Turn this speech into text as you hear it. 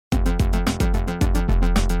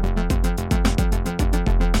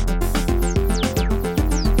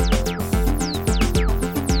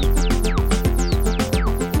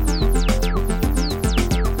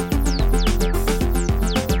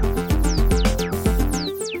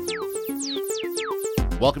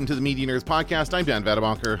Welcome to the Media Nerds Podcast. I'm Dan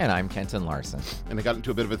Vadebonker. And I'm Kenton Larson. And I got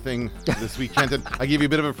into a bit of a thing this week, Kenton. I gave you a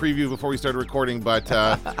bit of a preview before we started recording, but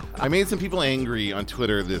I made some people angry on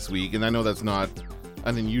Twitter this week, and I know that's not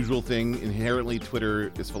an unusual thing. Inherently,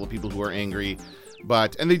 Twitter is full of people who are angry,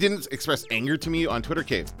 and they didn't express anger to me on Twitter.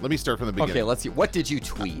 Okay, let me start from the beginning. Okay, let's see. What did you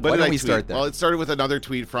tweet? Why don't we start there? Well, it started with another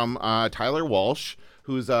tweet from Tyler Walsh,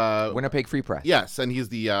 who's Winnipeg Free Press. Yes, and he's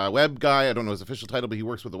the web guy. I don't know his official title, but he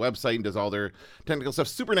works with the website and does all their technical stuff.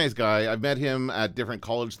 Super nice guy. I've met him at different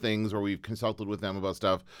college things where we've consulted with them about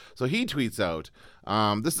stuff. So he tweets out,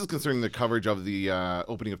 this is concerning the coverage of the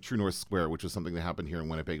opening of True North Square, which was something that happened here in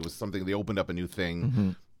Winnipeg. It was something, they opened up a new thing. Mm-hmm.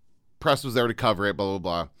 Press was there to cover it, blah, blah,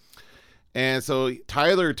 blah. And so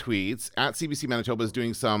Tyler tweets, at CBC Manitoba is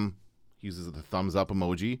doing some, he uses the thumbs up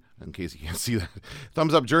emoji, in case you can't see that,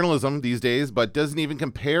 thumbs up journalism these days, but doesn't even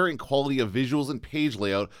compare in quality of visuals and page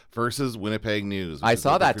layout versus Winnipeg News. I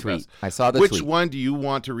saw that tweet. I saw the tweet. Which one do you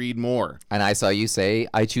want to read more? And I saw you say,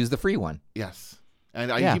 I choose the free one. Yes.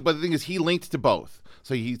 And but the thing is, he linked to both.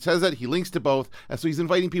 So he says that, he links to both, and so he's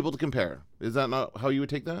inviting people to compare. Is that not how you would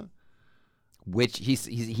take that? Which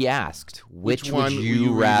he asked, which one would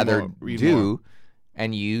you rather read do? more?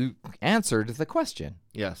 And you answered the question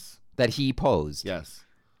Yes. that he posed. Yes.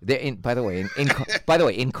 By the way,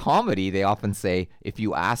 in comedy, they often say, if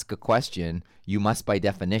you ask a question, you must by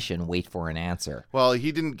definition wait for an answer. Well,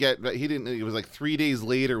 he didn't. It was like 3 days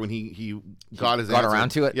later when he got his answer. Around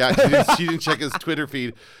to it. Yeah, he didn't check his Twitter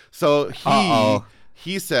feed. So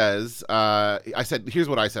he says, I said, here's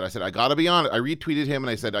what I said. I said, I gotta be honest. I retweeted him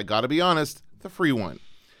and I said, I gotta be honest, the free one.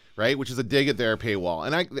 Right, which is a dig at their paywall,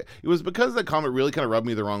 and it was because that comment really kind of rubbed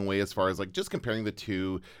me the wrong way as far as like just comparing the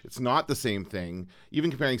two. It's not the same thing.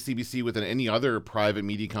 Even comparing CBC with any other private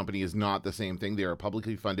media company is not the same thing. They are a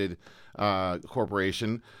publicly funded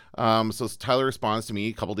corporation. So Tyler responds to me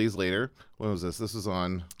a couple days later. When was this? This was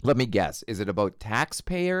on. Let me guess. Is it about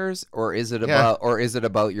taxpayers or is it about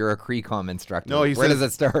you're a CRECOM instructor? No, Where does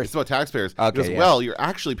it start? It's about taxpayers. Okay, because, well, you're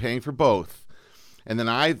actually paying for both. And then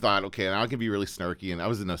I thought, okay, and I can be really snarky, and I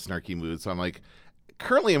was in a snarky mood, so I'm like,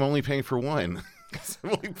 currently I'm only paying for one.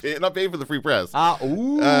 I'm not paying for the free press.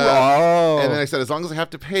 And then I said, as long as I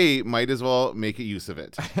have to pay, might as well make a use of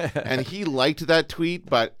it. And he liked that tweet,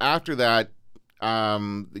 but after that,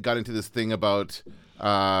 it got into this thing about.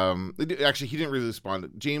 Actually, he didn't really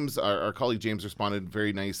respond. James, our colleague James, responded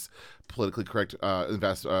very nice, politically correct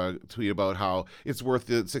tweet about how it's worth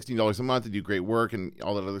the $16 a month. They do great work and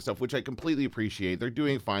all that other stuff, which I completely appreciate. They're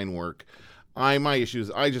doing fine work. My issue is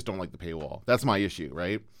I just don't like the paywall. That's my issue,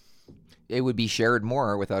 right? It would be shared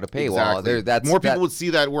more without a paywall. Exactly. More people would see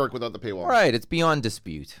that work without the paywall. Right. It's beyond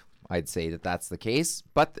dispute. I'd say that that's the case,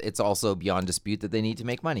 but it's also beyond dispute that they need to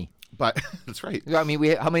make money. But that's right. I mean,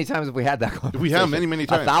 how many times have we had that conversation? We have many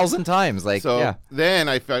times. 1,000 times. Then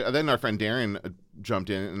our friend Darren jumped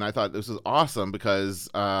in, and I thought this was awesome because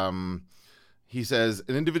he says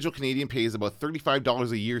an individual Canadian pays about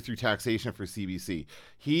 $35 a year through taxation for CBC.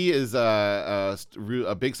 He is a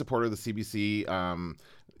big supporter of the CBC.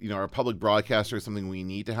 Our public broadcaster is something we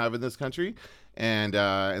need to have in this country. And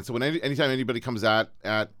so anytime anybody comes at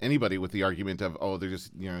anybody with the argument of, they're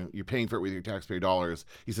just, you're paying for it with your taxpayer dollars,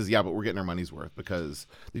 he says, yeah, but we're getting our money's worth because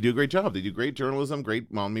they do a great job. They do great journalism,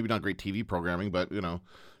 maybe not great TV programming, but 2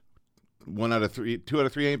 out of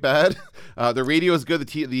 3 ain't bad. The radio is good.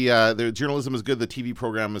 The journalism is good. The TV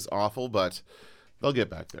program is awful, but they'll get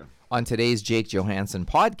back there. On today's Jake Johansson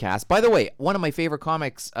podcast, by the way, one of my favorite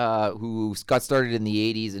comics who got started in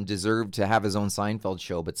the 80s and deserved to have his own Seinfeld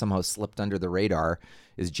show, but somehow slipped under the radar,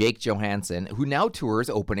 is Jake Johansson, who now tours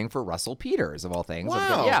opening for Russell Peters, of all things.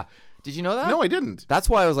 Wow. Yeah. Did you know that? No, I didn't. That's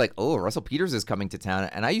why I was like, Russell Peters is coming to town.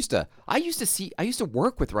 And I used to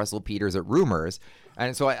work with Russell Peters at Rumors.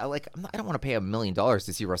 And so I don't want to pay $1 million to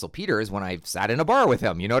see Russell Peters when I sat in a bar with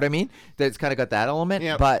him. You know what I mean? That's kind of got that element.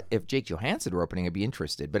 Yeah. But if Jake Johansson were opening, I'd be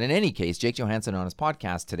interested. But in any case, Jake Johansson on his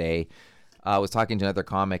podcast today was talking to another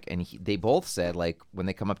comic, and they both said, like, when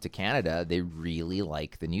they come up to Canada, they really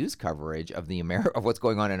like the news coverage of of what's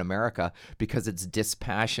going on in America because it's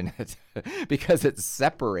dispassionate, because it's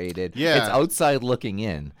separated. Yeah. It's outside looking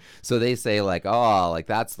in. So they say,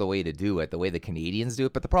 that's the way to do it, the way the Canadians do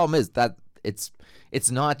it. But the problem is that it's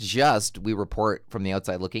not just we report from the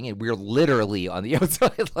outside looking in. We're literally on the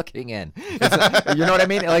outside looking in. You know what I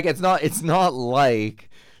mean? Like, it's not like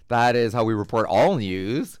that is how we report all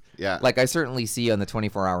news. Yeah. Like, I certainly see on the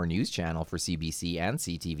 24-hour news channel for CBC and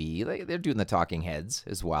CTV, they're doing the talking heads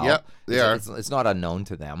as well. Yep, they are. It's not unknown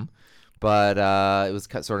to them. But it was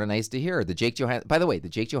sort of nice to hear. By the way, the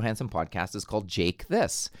Jake Johansson podcast is called Jake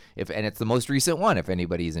This, and it's the most recent one. If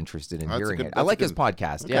anybody's interested in hearing it, I like his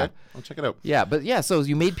podcast. Okay. Yeah, I'll check it out. Yeah, but yeah, so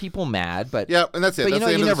you made people mad, but Yeah, and that's it. But That's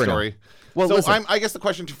the end of the story. Know. Well, so listen. I guess the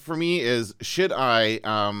question for me is, should I,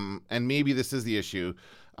 and maybe this is the issue,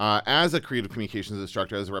 as a creative communications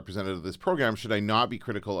instructor, as a representative of this program, should I not be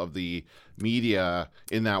critical of the media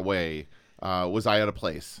in that way? Was I out of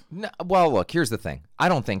place? No, well, look, here's the thing. I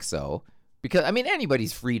don't think so. Because, I mean,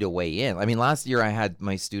 anybody's free to weigh in. I mean, last year I had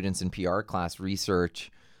my students in PR class research.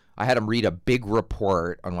 I had them read a big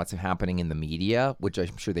report on what's happening in the media, which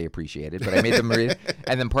I'm sure they appreciated, but I made them read it.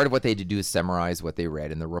 And then part of what they had to do is summarize what they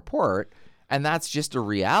read in the report. And that's just a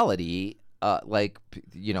reality. They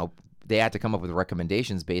had to come up with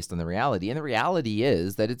recommendations based on the reality. And the reality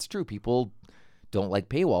is that it's true. People don't like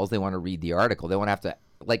paywalls. They want to read the article. They want to have to,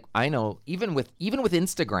 I know, even with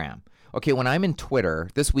Instagram. Okay, when I'm in Twitter,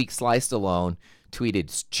 this week Sly Stallone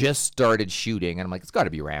tweeted, just started shooting. And I'm like, it's got to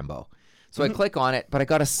be Rambo. So I click on it, but I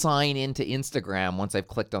got to sign into Instagram once I've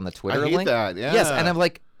clicked on the Twitter link. I hate that, yeah. Yes, and I'm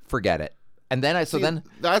like, forget it. And then that's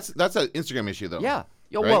an Instagram issue, though. Yeah.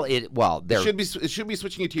 Right? It should be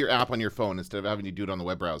switching it to your app on your phone instead of having you do it on the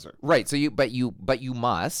web browser. Right. So you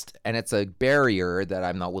must, and it's a barrier that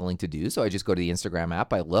I'm not willing to do. So I just go to the Instagram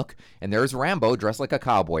app. I look, and there's Rambo dressed like a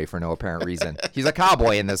cowboy for no apparent reason. He's a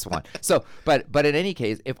cowboy in this one. So, but in any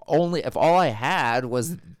case, if all I had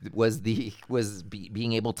was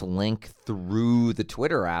being able to link through the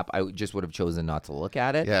Twitter app, I just would have chosen not to look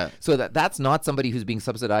at it. Yeah. So that's not somebody who's being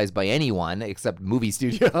subsidized by anyone except movie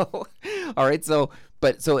studio. All right.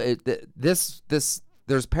 There's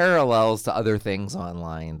parallels to other things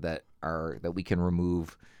online that we can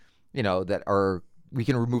remove, we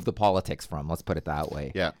can remove the politics from. Let's put it that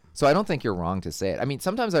way. Yeah. So I don't think you're wrong to say it. I mean,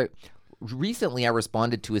 recently I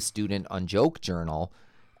responded to a student on Joke Journal,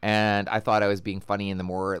 and I thought I was being funny, and the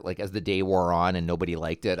more as the day wore on and nobody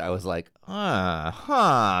liked it, I was like,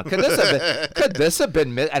 could this have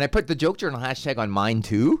been and I put the Joke Journal hashtag on mine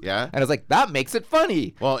too. Yeah. And I was like, that makes it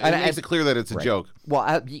funny. Well, it makes it clear that it's a joke.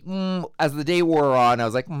 Well, as the day wore on, I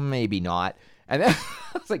was like, maybe not. And then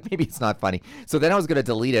I was like, maybe it's not funny. So then I was going to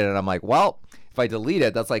delete it, and I'm like, well, if I delete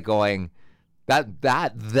it, that's like going,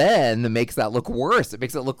 that then makes that look worse. It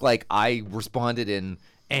makes it look like I responded in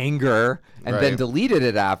anger and then deleted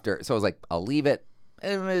it after. So I was like, I'll leave it.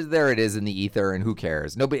 And there it is in the ether, and who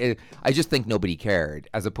cares? Nobody. I just think nobody cared,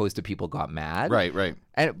 as opposed to people got mad. Right.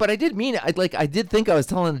 But I did mean it. I did think I was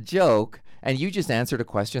telling a joke, and you just answered a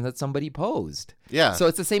question that somebody posed. Yeah. So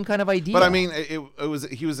it's the same kind of idea. But I mean,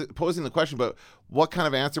 he was posing the question, but what kind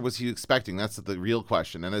of answer was he expecting? That's the real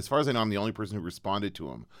question. And as far as I know, I'm the only person who responded to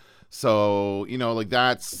him. So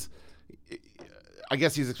that's. I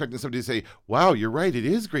guess he's expecting somebody to say, wow, you're right, it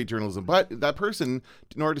is great journalism. But that person,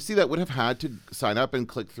 in order to see that, would have had to sign up and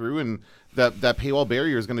click through, and that paywall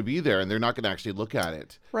barrier is going to be there, and they're not going to actually look at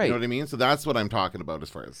it. Right. You know what I mean? So that's what I'm talking about as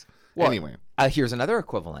far as... anyway. Here's another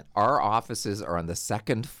equivalent. Our offices are on the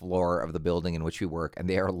second floor of the building in which we work, and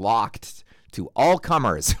they are locked to all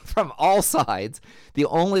comers from all sides. The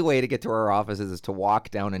only way to get to our offices is to walk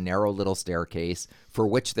down a narrow little staircase for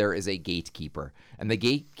which there is a gatekeeper. And the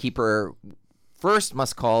gatekeeper... first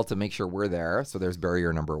must call to make sure we're there. So there's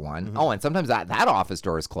barrier number one. Mm-hmm. Oh, and sometimes that office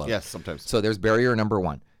door is closed. Yes, sometimes. So there's barrier number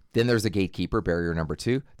one. Then there's a gatekeeper, barrier number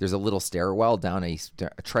two. There's a little stairwell down a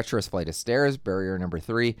treacherous flight of stairs, barrier number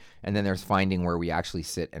three. And then there's finding where we actually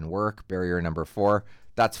sit and work, barrier number four.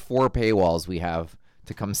 That's 4 paywalls we have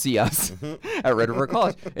to come see us at Red River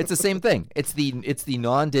College. It's the same thing. It's the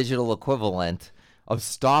non-digital equivalent of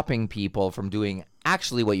stopping people from doing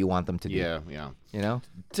actually what you want them to do. Yeah.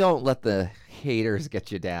 Don't let the haters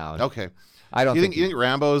get you down. Okay. I don't think you think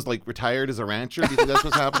Rambo's retired as a rancher? Do you think that's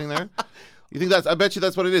what's happening there? You think I bet you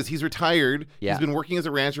that's what it is. He's retired. Yeah. He's been working as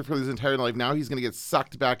a rancher for his entire life. Now he's going to get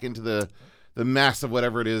sucked back into the mess of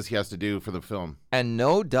whatever it is he has to do for the film. And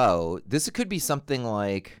no doubt, this could be something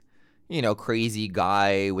like, crazy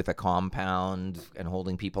guy with a compound and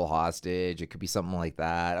holding people hostage. It could be something like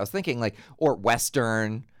that. I was thinking or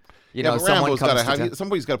Western.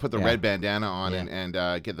 Somebody's got to put the red bandana on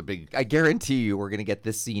and get the big... I guarantee you we're going to get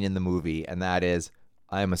this scene in the movie, and that is,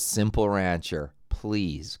 I'm a simple rancher.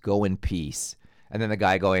 Please, go in peace. And then the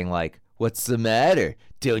guy going what's the matter?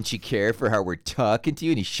 Don't you care for how we're talking to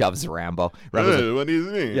you? And he shoves Rambo. Hey, what do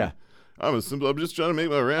you mean? Yeah. I'm just trying to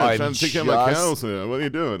make my ranch, trying to take care of my cows. What are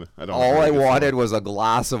you doing? All I wanted was a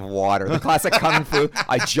glass of water. The classic kung fu.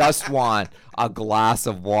 I just want a glass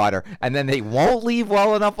of water. And then they won't leave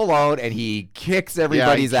well enough alone, and he kicks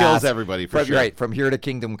everybody's ass. Kills everybody, for sure. Right, from here to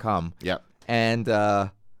kingdom come. Yep. And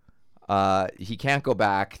He can't go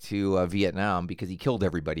back to Vietnam because he killed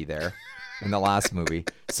everybody there in the last movie.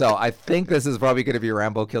 So I think this is probably going to be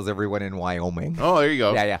Rambo kills everyone in Wyoming. Oh, there you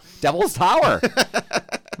go. Yeah. Devil's Tower.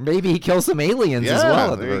 Maybe he kills some aliens as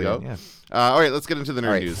well. There you go. Yeah. All right, let's get into the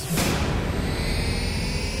nerd news.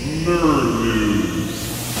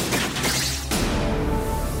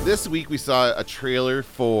 This week we saw a trailer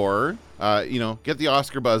for, get the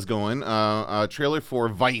Oscar buzz going, a trailer for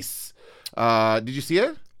Vice. Did you see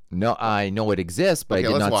it? No, I know it exists, but I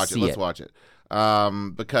did not see it. Let's watch it.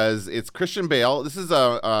 Because it's Christian Bale. This is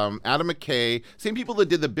Adam McKay. Same people that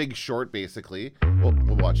did The Big Short, basically. We'll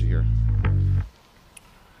watch it here.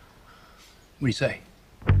 What do you say?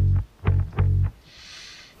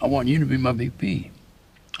 I want you to be my VP.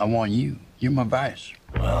 I want you. You're my vice.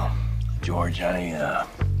 Well, George, I'm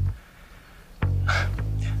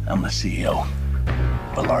the CEO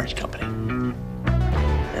of a large company.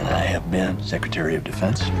 And I have been Secretary of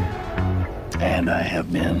Defense. And I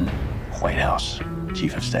have been White House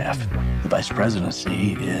Chief of Staff. The Vice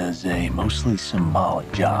Presidency is a mostly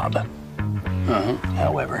symbolic job.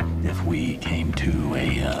 However, if we came to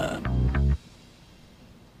a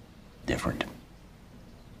different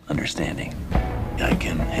understanding, I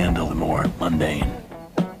can handle the more mundane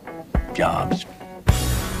jobs,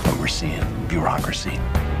 overseeing bureaucracy,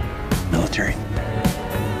 military,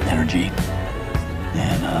 energy,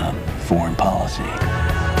 and foreign policy.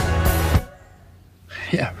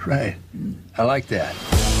 Yeah, right. I like that.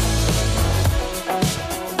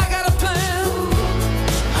 I got a plan.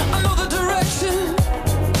 I know the direction,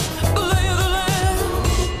 the lay of the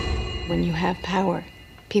land. When you have power,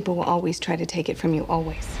 people will always try to take it from you,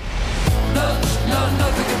 always. Nothing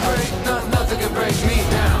can break me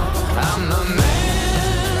down. I'm the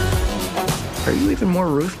man. Are you even more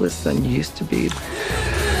ruthless than you used to be?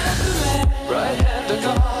 Right hand to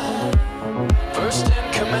God, first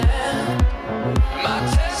in command. My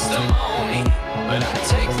testimony, but I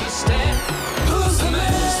take the stand. Who's the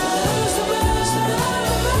man? Who's the man? Who's the man?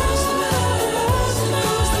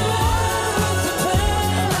 Who's the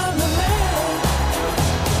man? I'm the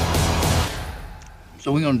man.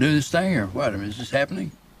 So we gonna do this thing or what? I mean, is this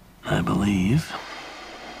happening? I believe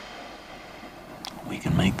we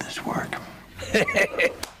can make this work.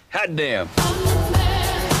 Hot damn.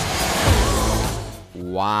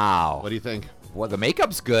 Wow. What do you think? Well, the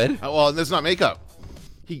makeup's good. Well, it's not makeup.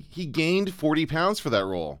 He gained 40 pounds for that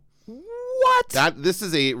role. What? This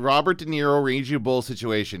is a Robert De Niro Raging Bull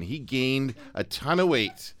situation. He gained a ton of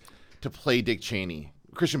weight to play Dick Cheney.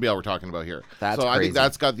 Christian Bale we're talking about here. That's I think crazy.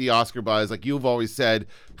 that's got the Oscar buzz. Like you've always said,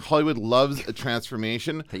 Hollywood loves a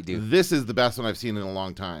transformation. They do. This is the best one I've seen in a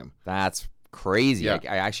long time. That's crazy. Yeah.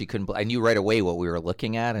 I actually couldn't. I knew right away what we were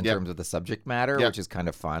looking at in Yep. terms of the subject matter, Yep. which is kind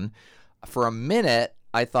of fun. For a minute,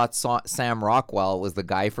 I thought Sam Rockwell was the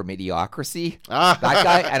guy from Idiocracy. That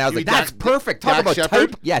guy, and I was like, "That's perfect." Talk Dak about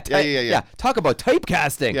Shepard? type. Yeah. Talk about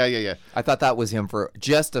typecasting. Yeah. I thought that was him for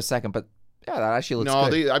just a second, but yeah, that actually looks No,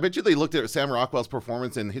 good. I bet you they looked at Sam Rockwell's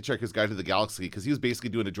performance in Hitchhiker's Guide to the Galaxy because he was basically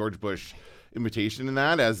doing a George Bush imitation in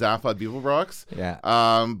that as Zaphod Beeblebrox. Yeah.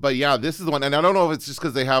 But yeah, this is the one, and I don't know if it's just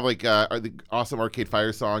because they have like the awesome Arcade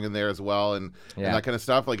Fire song in there as well, and that kind of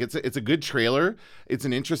stuff. Like it's a good trailer. It's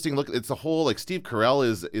an interesting look. It's a whole like Steve Carell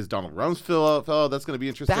is Donald Rumsfeld fellow. That's going to be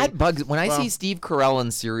interesting. That bugs when I see Steve Carell in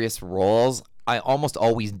serious roles. I almost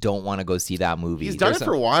always don't want to go see that movie. He's done it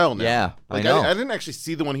for a while now. Yeah, like, I know. I didn't actually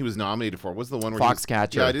see the one he was nominated for. What's the one where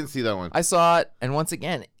Foxcatcher? Yeah, I didn't see that one. I saw it, and once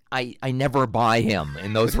again, I never buy him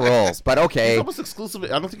in those roles. But okay, He's almost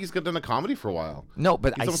exclusively. I don't think he's done a comedy for a while. no,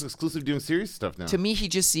 but He's almost exclusively doing serious stuff now. to me, he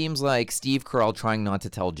just seems like Steve Carell trying not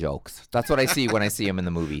to tell jokes. That's what I see when I see him in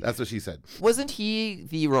the movie. That's what she said. Wasn't he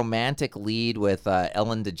the romantic lead with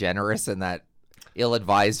Ellen DeGeneres in that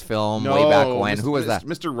ill-advised film way back when? Who was that?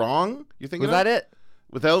 Mr. Wrong? You thinking Was that of? it?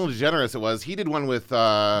 With Ellen DeGeneres, it was. He did one with.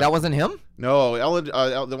 That wasn't him? No,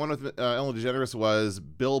 the one with Ellen DeGeneres was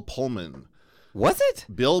Bill Pullman. Was it?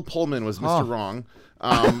 Bill Pullman was Mr. Oh. Wrong.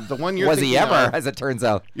 The one you're Was he thinking ever, of- as it turns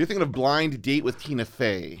out? You're thinking of Blind Date with Tina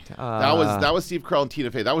Fey. That was Steve Carell and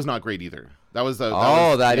Tina Fey. That was not great either. That was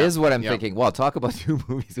That is what I'm yeah. thinking. Well, talk about two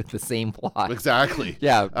movies with the same plot. Exactly.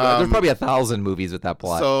 Yeah, there's probably 1,000 movies with that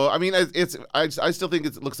plot. So I mean, I still think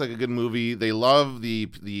it looks like a good movie. They love the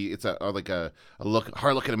it's a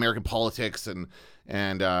hard look at American politics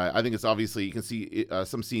and I think it's obviously you can see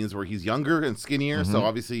some scenes where he's younger and skinnier. So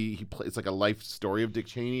obviously it's like a life story of Dick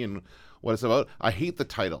Cheney and what it's about. I hate the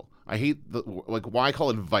title. I hate the why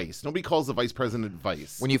call it Vice? Nobody calls the vice president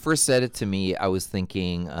Vice. When you first said it to me, I was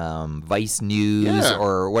thinking Vice News Yeah.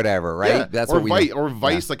 or whatever, right? Yeah. That's or what we Vice, or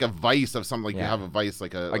Vice, like a vice of something. Like you Yeah. have a vice,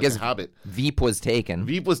 like a, I guess a habit. Veep was taken.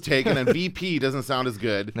 Veep was taken, and VP doesn't sound as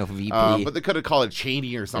good. No, VP. But they could have called it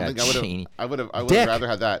Cheney or something. Cheney. I would have Dick. rather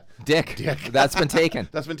had that. Dick. That's been taken.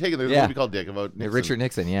 That's been taken. There's a Yeah. movie called Dick about Nixon. Richard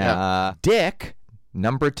Nixon, yeah. Dick,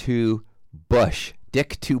 number 2, Bush.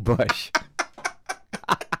 Dick to Bush.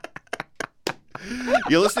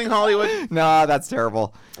 You listening, Hollywood? No, that's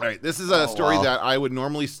terrible. All right, this is a story wow. that I would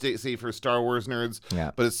normally say for Star Wars nerds,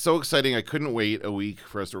 Yeah. but it's so exciting I couldn't wait a week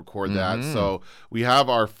for us to record that. Mm-hmm. So we have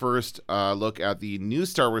our first look at the new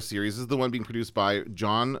Star Wars series. This is the one being produced by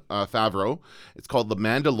Jon Favreau. It's called The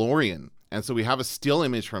Mandalorian. And so we have a still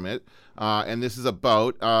image from it, and this is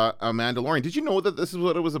about a Mandalorian. Did you know that this is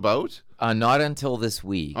what it was about? Not until this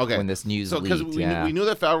week Okay. when this news So because leaked. we knew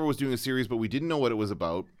that Favreau was doing a series, but we didn't know what it was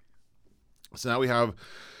about. So now we have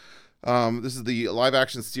this is the live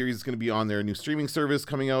action series that's going to be on their new streaming service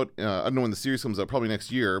coming out. I don't know when the series comes out, probably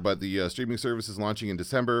next year, but the streaming service is launching in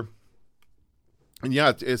December. And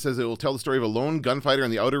yeah, it says it will tell the story of a lone gunfighter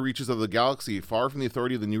in the outer reaches of the galaxy, far from the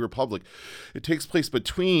authority of the New Republic. It takes place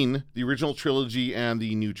between the original trilogy and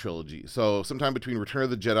the new trilogy. So sometime between Return of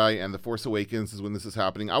the Jedi and The Force Awakens is when this is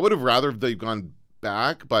happening. I would have rather they've gone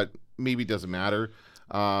back, but maybe it doesn't matter.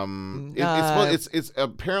 It's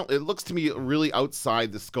apparently, it looks to me really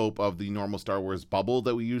outside the scope of the normal Star Wars bubble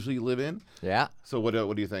that we usually live in. Yeah. So what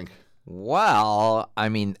do you think? Well, I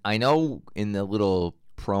mean, I know in the little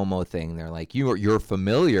promo thing, they're like, you're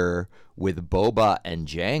familiar with Boba and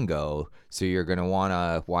Jango, so you're going to want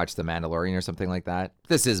to watch The Mandalorian or something like that.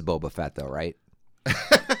 This is Boba Fett, though, right?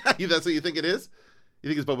 That's what you think it is? You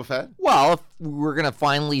think it's Boba Fett? Well, if we're going to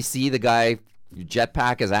finally see the guy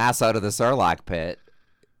jetpack his ass out of the Sarlacc pit,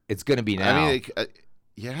 it's going to be now. I mean,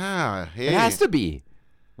 yeah. Hey, it has to be.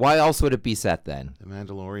 Why else would it be set then? The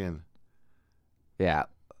Mandalorian. Yeah.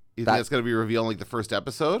 You think that's going to be revealed in like the first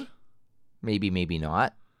episode? Maybe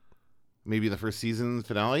not. Maybe the first season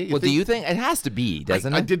finale? Do you think? It has to be,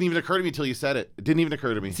 doesn't it? It didn't even occur to me until you said it. It didn't even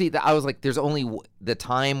occur to me. See, I was like, there's only the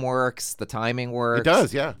time works, the timing works. It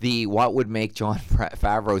does, yeah. What would make Jon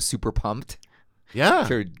Favreau super pumped Yeah.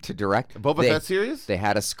 to direct Boba Fett series? They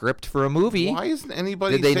had a script for a movie. Why isn't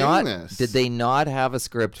anybody did they saying not, this? Did they not have a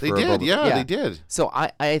script They for did, a Boba yeah, they did. So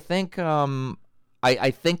I think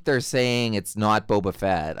I think they're saying it's not Boba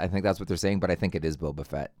Fett. I think that's what they're saying, but I think it is Boba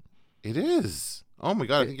Fett. It is. Oh my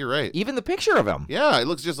god, I think you're right. Even the picture of him. Yeah, it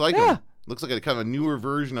looks just like Yeah. him. Looks like a kind of a newer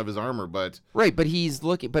version of his armor, but Right, but he's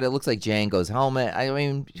looking. But it looks like Django's helmet. I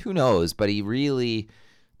mean, who knows? But he really,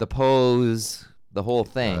 the pose, the whole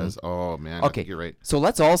thing. oh man, I Okay, think you're right. So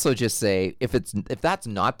let's also just say if that's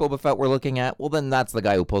not Boba Fett we're looking at, well then that's the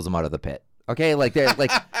guy who pulls him out of the pit. Okay, like they're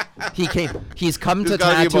like he's come to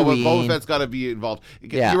Tatooine. Boba Fett's got to be involved.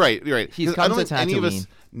 Yeah. You're right. He's 'Cause come I don't to think any of us, Tatooine.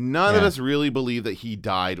 none of Yeah. us really believe that he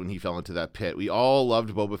died when he fell into that pit. We all loved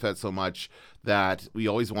Boba Fett so much that we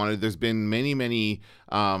always wanted. There's been many.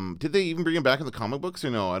 Did they even bring him back in the comic books or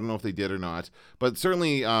no? I don't know if they did or not. But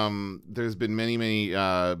certainly, there's been many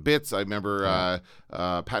bits. I remember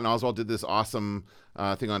Patton Oswalt did this awesome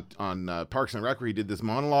thing on Parks and Rec where he did this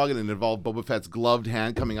monologue and it involved Boba Fett's gloved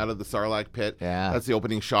hand coming out of the Sarlacc pit. Yeah. That's the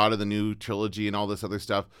opening shot of the new trilogy and all this other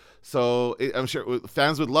stuff. So I'm sure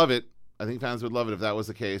fans would love it. I think fans would love it if that was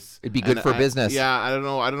the case. It'd be good for business. Yeah, I don't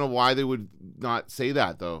know why they would not say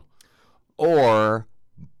that though. Or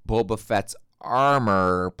Boba Fett's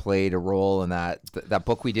armor played a role in that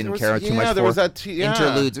book we didn't care too much for. There was that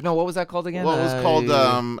interludes. No, what was that called again? Well, it was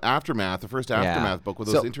called Aftermath, the first Aftermath book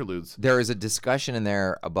with those interludes. There is a discussion in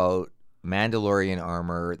there about Mandalorian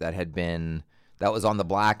armor that was on the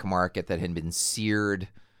black market that had been seared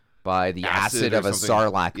by the acid of a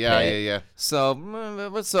Sarlacc pit. Yeah.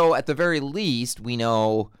 So at the very least, we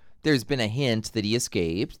know there's been a hint that he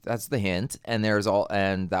escaped. That's the hint, and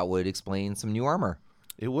that would explain some new armor.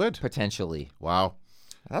 It would potentially. Wow,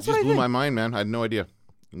 that's just what I blew think. my mind, man. I had no idea.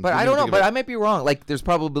 But I don't know. But I might be wrong. Like, there's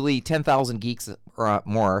probably 10,000 geeks or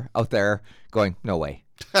more out there going, "No way."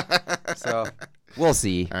 So we'll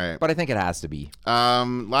see. All right. But I think it has to be.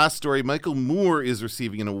 Last story: Michael Moore is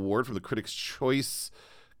receiving an award from the Critics' Choice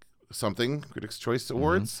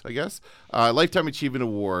Awards, I guess. Lifetime Achievement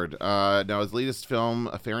Award. Now, his latest film,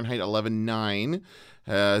 Fahrenheit 11/9,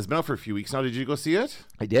 has been out for a few weeks now. Did you go see it?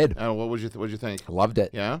 I did. What would you think? I loved it.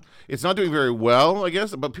 Yeah, it's not doing very well, I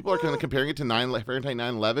guess. But people are kind of comparing it to Fahrenheit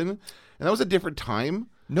 9/11, and that was a different time.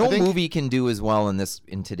 No I think- movie can do as well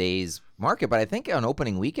in today's market, but I think on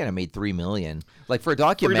opening weekend it made $3 million. Like for a For a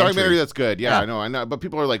documentary. documentary, that's good. Yeah, Yeah. I know. But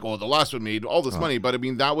people are like, "Oh, the last one made all this money." But I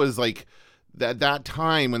mean, that was like that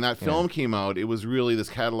time when that film came out. It was really this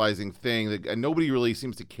catalyzing thing, and nobody really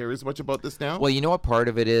seems to care as much about this now. Well, you know what part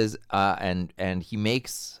of it is, and he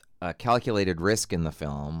makes a calculated risk in the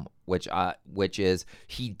film, which is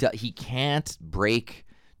he can't break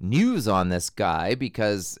news on this guy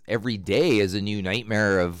because every day is a new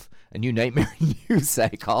nightmare news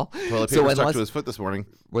cycle. Toilet paper stuck to his foot this morning.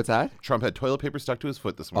 What's that? Trump had toilet paper stuck to his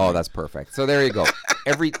foot this morning. Oh, that's perfect. So there you go.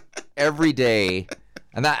 Every day,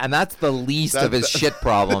 and that's the least of his shit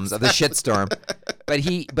problems of the shitstorm. But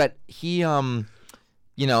he,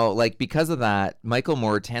 you know, like because of that, Michael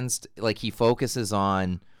Moore tends to, like, he focuses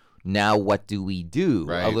on now what do we do a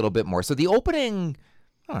Right. little bit more. So the opening,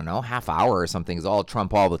 I don't know, half hour or something is all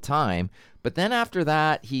Trump all the time. But then after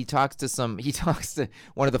that, he talks to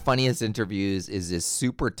one of the funniest interviews is this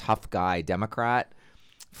super tough guy, Democrat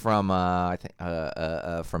from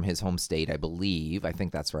from his home state, I believe. I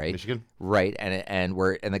think that's right. Michigan? Right. And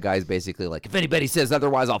the guy's basically like, if anybody says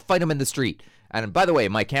otherwise, I'll fight him in the street. And by the way,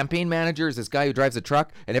 my campaign manager is this guy who drives a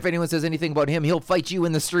truck, and if anyone says anything about him, he'll fight you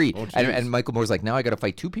in the street. And Michael Moore's like, now I got to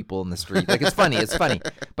fight two people in the street. Like, it's funny. It's funny.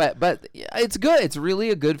 But it's good. It's really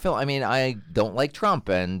a good film. I mean, I don't like Trump,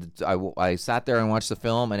 and I sat there and watched the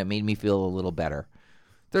film, and it made me feel a little better.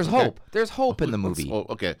 There's hope. There's hope in the movie. Oh,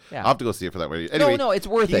 okay. Yeah. I'll have to go see it for that way. Anyway, No, it's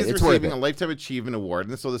worth it. He's It's worth receiving it. a Lifetime Achievement Award,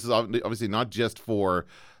 and so this is obviously not just for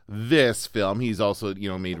this film. He's also,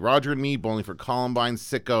 made Roger and Me, Bowling for Columbine,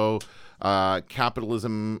 Sicko,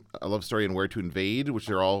 Capitalism, A Love Story, and Where to Invade, which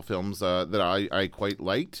are all films that I quite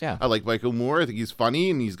liked. Yeah. I like Michael Moore. I think he's funny,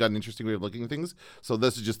 and he's got an interesting way of looking at things. So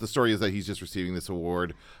this is just, the story is that he's just receiving this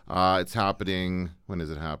award. It's happening, when is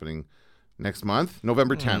it happening? Next month,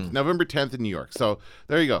 November 10th. November 10th in New York. So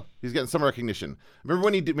there you go. He's getting some recognition. Remember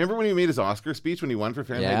when he made his Oscar speech when he won for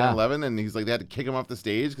Fahrenheit Yeah. 9/11, and he's like, they had to kick him off the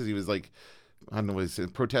stage because he was like, I don't know what he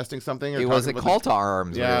said, protesting something. Or It was a talking about call to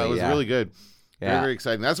arms. Yeah, really, it was really good. Very, Yeah. very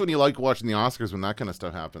exciting. That's when you like watching the Oscars, when that kind of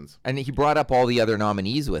stuff happens. And he brought up all the other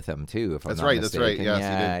nominees with him too. If I'm That's not right, that's right. mistaken. Yes, he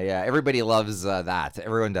yeah, did. yeah. Everybody loves that.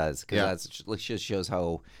 Everyone does because Yeah. that just shows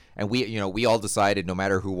how. And we all decided no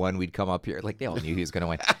matter who won, we'd come up here. Like they all knew he was going to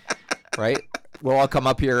win, right? We'll all come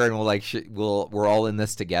up here and we're all in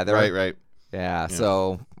this together. Right. Yeah.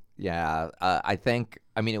 So I think.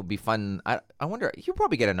 I mean, it would be fun. I wonder. He'll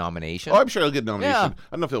probably get a nomination. Oh, I'm sure he'll get a nomination. Yeah.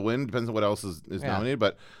 I don't know if he'll win. Depends on what else is nominated,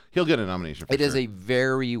 but he'll get a nomination for It is sure. a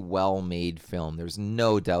very well-made film. There's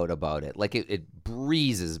no doubt about it. Like it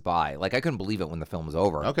breezes by. Like I couldn't believe it when the film was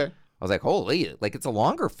over. Okay. I was like, holy! Like it's a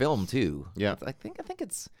longer film too. Yeah. I think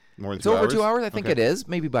it's More than it's 2 over hours? 2 hours. I think Okay. it is,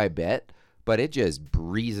 maybe by a bit, but it just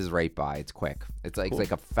breezes right by. It's quick. It's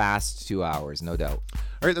like a fast 2 hours, no doubt.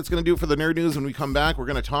 All right, that's going to do it for the Nerd News. When we come back, we're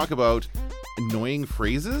going to talk about annoying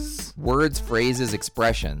phrases Words, phrases,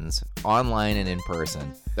 expressions, online and in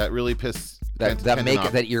person that really piss that Kenton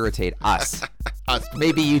off. that irritate us. Us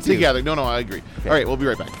Maybe you too. together. No, I agree. All right, we'll be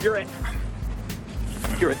right back.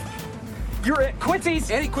 You're at Quincy's.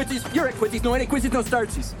 Any Quincy's. You're at Quincy's. No, any Quincy's, no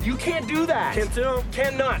startsies. You can't do that. Can't do.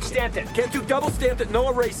 Cannot. Stamped it. Can't do double stamped it. No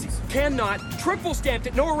erases. Cannot. Triple stamped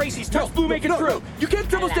it. No erases. Touch blue, make it true. You can't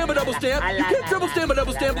triple stamp a double stamp. You can't triple stamp a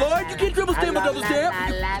double stamp, Lloyd. You can't triple stamp a double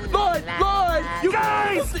stamp. Lloyd. You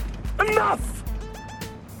guys, enough.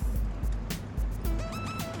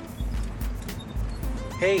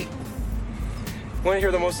 Hey, want to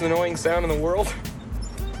hear the most annoying sound in the world?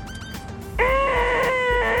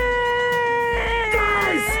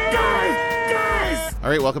 Guys! All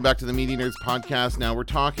right, welcome back to the Media Nerds podcast. Now we're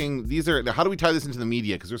talking. How do we tie this into the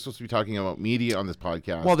media? Because we're supposed to be talking about media on this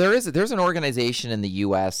podcast. Well, there's an organization in the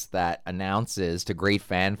U.S. that announces to great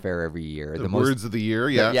fanfare every year the words of the year.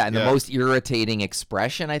 Yeah, and the most irritating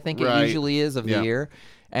expression I think it Right. usually is of the year.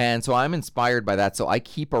 And so I'm inspired by that. So I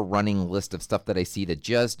keep a running list of stuff that I see that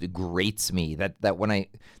just grates me. That when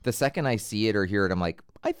the second I see it or hear it, I'm like,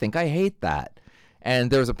 I think I hate that.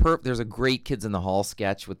 And there's a great Kids in the Hall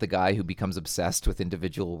sketch with the guy who becomes obsessed with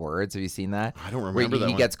individual words. Have you seen that? I don't Where remember that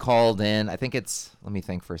he one. gets called in. I think it's. Let me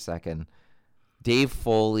think for a second. Dave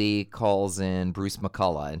Foley calls in Bruce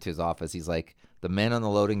McCullough into his office. He's like, the men on the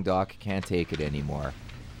loading dock can't take it anymore.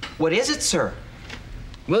 What is it, sir?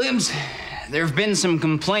 Williams, there have been some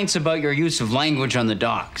complaints about your use of language on the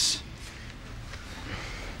docks.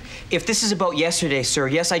 If this is about yesterday, sir,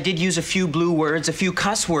 yes, I did use a few blue words, a few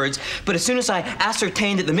cuss words, but as soon as I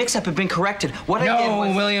ascertained that the mix-up had been corrected, what I did No,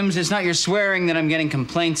 was... Williams, it's not your swearing that I'm getting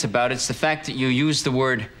complaints about. It's the fact that you use the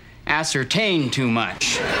word ascertain too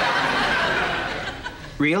much.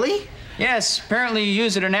 Really? Yes, apparently you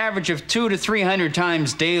use it an average of 200 to 300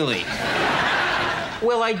 times daily.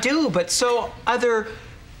 Well, I do, but so other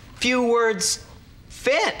few words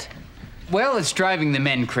fit. Well, it's driving the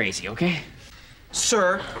men crazy, okay?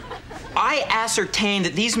 Sir, I ascertain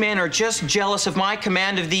that these men are just jealous of my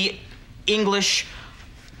command of the English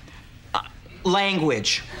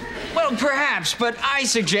language. Well, perhaps, but I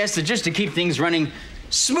suggested just to keep things running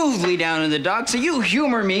smoothly down in the dock, so you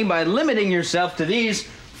humor me by limiting yourself to these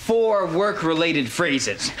 4 work-related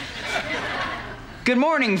phrases. Good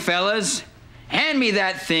morning, fellas. Hand me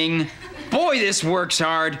that thing. Boy, this works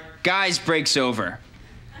hard. Guys breaks over.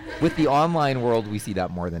 With the online world, we see that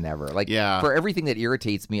more than ever. Like, for everything that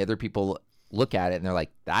irritates me, other people look at it and they're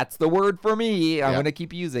like, that's the word for me. I'm going to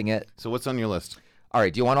keep using it. So what's on your list? All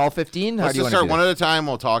right. Do you want all 15? Let's just start one at a time.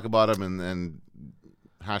 We'll talk about them and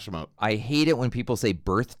hash them out. I hate it when people say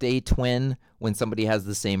birthday twin when somebody has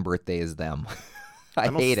the same birthday as them. I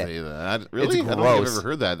hate it. That. Really? It's I don't think I've ever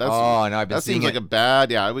heard that. That's, no, I've been that seems like a bad.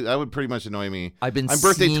 Yeah, that would pretty much annoy me. I'm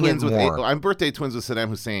birthday seeing twins it with more. I'm birthday twins with Saddam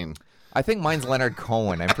Hussein. I think mine's Leonard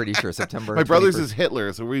Cohen. I'm pretty sure September. My brother's 21st. is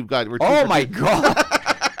Hitler, so we're Oh my God!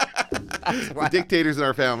 We're dictators in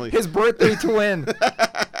our family. His birthday twin.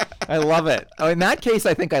 I love it. Oh, in that case,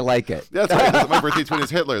 I think I like it. That's right. My birthday twin is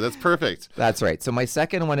Hitler. That's perfect. That's right. So my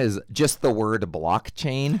second one is just the word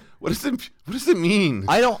blockchain. What does it mean?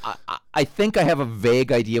 I think I have a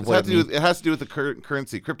vague idea of what it means. It has to do with the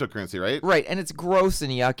currency, cryptocurrency, right? Right, and it's gross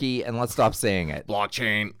and yucky, and let's stop saying it.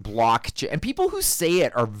 Blockchain. And people who say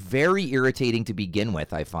it are very irritating to begin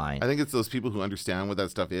with, I find. I think it's those people who understand what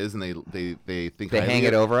that stuff is, and they think they hang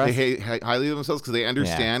it over us. They highly of themselves because they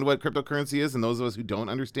understand what cryptocurrency is, and those of us who don't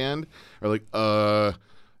understand are like,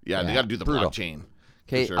 they got to do the blockchain.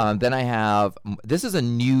 Okay, sure. then I have, this is a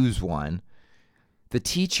news one. The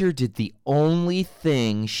teacher did the only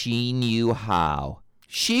thing she knew how.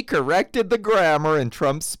 She corrected the grammar in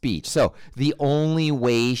Trump's speech. So the only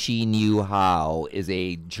way she knew how is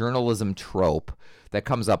a journalism trope that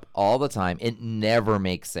comes up all the time. It never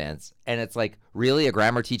makes sense. And it's like, really? A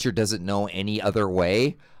grammar teacher doesn't know any other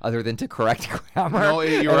way other than to correct grammar? No,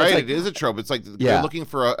 you're And right. it's like, it is a trope. It's like they're looking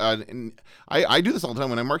for I do this all the time.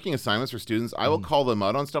 When I'm marking assignments for students, I will call them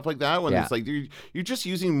out on stuff like that. When it's like, you're just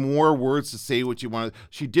using more words to say what you wanted.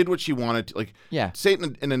 She did what she wanted to. Like, say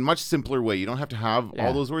it in a much simpler way. You don't have to have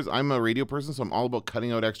all those words. I'm a radio person, so I'm all about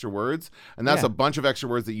cutting out extra words. And that's a bunch of extra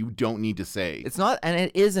words that you don't need to say. It's not, and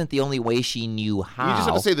it isn't the only way she knew how. You just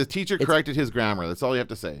have to say the teacher corrected his grammar. That's all you have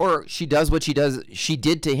to say. Or she does what she does. She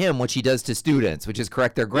did to him what she does to students, which is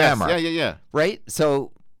correct their grammar. Yes. Yeah. Right?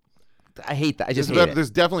 So I hate that. I just hate it.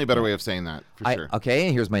 There's definitely a better way of saying that, for sure. Okay,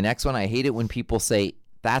 and here's my next one. I hate it when people say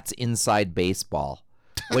that's inside baseball.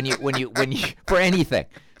 When you for anything.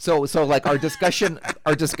 So like our discussion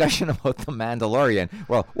about the Mandalorian.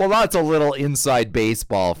 Well, that's a little inside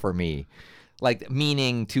baseball for me. Like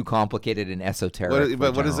meaning too complicated and esoteric.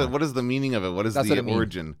 What is it? What is the meaning of it? What is the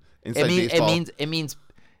origin? Inside baseball. baseball. It means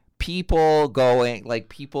people going, like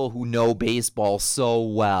people who know baseball so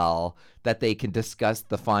well that they can discuss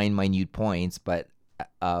the fine, minute points, but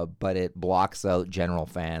it blocks out general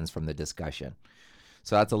fans from the discussion.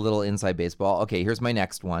 So that's a little inside baseball. Okay, here's my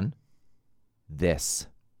next one. This,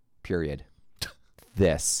 period.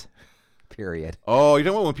 This, period. Oh, you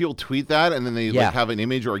know what? When people tweet that and then they like have an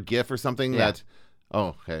image or a GIF or something that.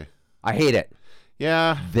 Oh, okay. I hate it.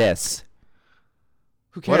 Yeah. This.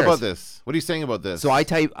 Who cares? What about this? What are you saying about this? So I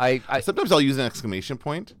type. I sometimes I'll use an exclamation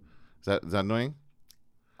point. Is that annoying?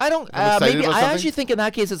 I don't. Maybe I actually think in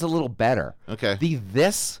that case it's a little better. Okay. The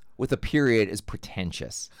this with a period is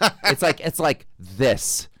pretentious. it's like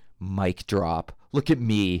this mic drop. Look at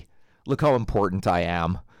me. Look how important I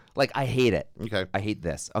am. Like I hate it. Okay. I hate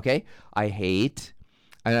this. Okay. I hate,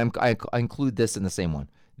 and I include this in the same one.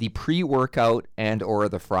 The pre-workout and or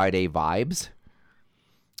the Friday vibes.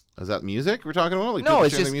 Is that music we're talking about? Like no,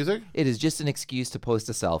 it's just music. It is just an excuse to post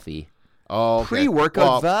a selfie. Oh, okay.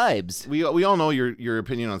 Pre-workout vibes. We all know your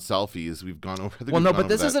opinion on selfies. We've gone over. But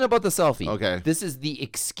this isn't about the selfie. Okay. This is the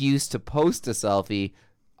excuse to post a selfie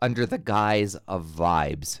under the guise of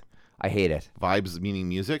vibes. I hate it. Vibes meaning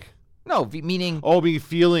music? No, meaning. Oh, meaning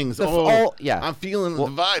feelings. Yeah. I'm feeling the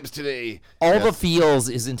vibes today. All the feels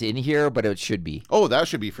isn't in here, but it should be. Oh, that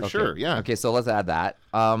should be for sure. Yeah. Okay, so let's add that.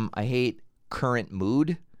 I hate current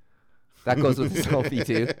mood. That goes with the selfie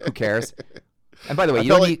too. Who cares? And by the way,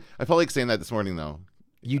 I felt like saying that this morning though.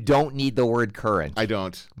 You don't need the word current. I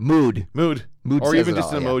don't. Mood. Or even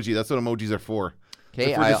just an emoji. That's what emojis are for.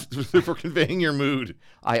 Okay. For conveying your mood.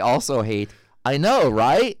 I also hate. I know,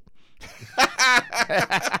 right?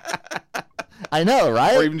 I know,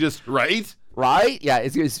 right? Or even just right. Right? Yeah.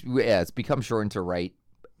 It's become shortened to right.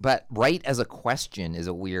 but write as a question is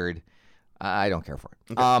a weird. I don't care for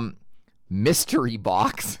it. Okay. Mystery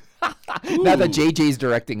box. Now that JJ's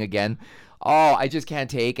directing again. Oh, I just can't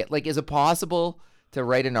take it. Like, is it possible to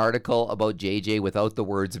write an article about JJ without the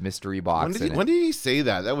words mystery box when did he say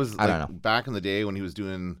that? That was I don't know. Back in the day when he was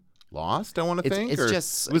doing Lost, I want to think. It's or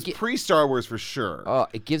just it was pre-Star Wars for sure. Oh,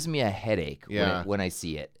 it gives me a headache when I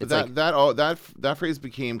see it. It's that phrase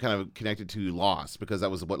became kind of connected to Lost because that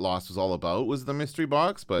was what Lost was all about, was the mystery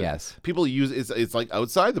box. But yes, people use it's like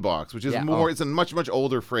outside the box, which is more. It's a much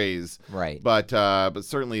older phrase, right? But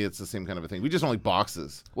certainly it's the same kind of a thing. We just don't like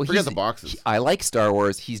boxes. Well, forget the boxes. I like Star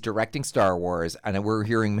Wars. He's directing Star Wars, and we're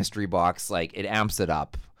hearing mystery box. Like, it amps it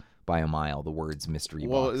up by a mile, the words mystery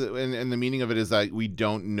box. Well, and the meaning of it is that we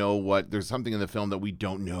don't know there's something in the film that we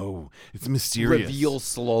don't know. It's mysterious. Reveal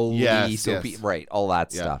slowly. Yes. Right, all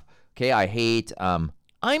that stuff. Okay, I hate, I'm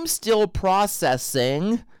still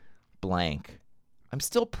processing blank. I'm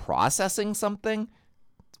still processing something?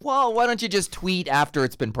 Well, why don't you just tweet after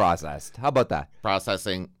it's been processed? How about that?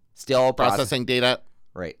 Processing. Still processing data.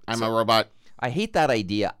 Right. I'm a robot. I hate that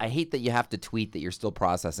idea. I hate that you have to tweet that you're still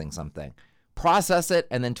processing something. Process it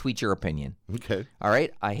and then tweet your opinion. Okay. All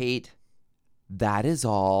right. I hate that is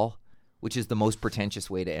all, which is the most pretentious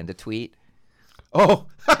way to end a tweet. Oh,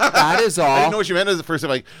 that is all. I didn't know what you meant as the first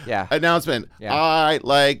announcement. Yeah. I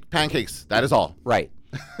like pancakes. That is all. Right.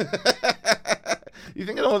 You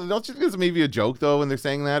think don't you think it's maybe a joke though when they're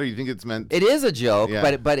saying that, or you think it's meant? It is a joke,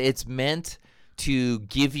 but it's meant to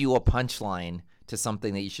give you a punchline to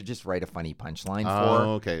something that you should just write a funny punchline for.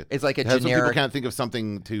 Oh, okay. It's like a generic. generic. People can't think of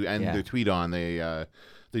something to end their tweet on. They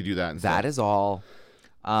do that instead. That is all.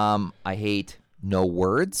 I hate no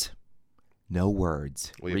words. No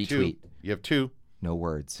words. Well, retweet. You have two. No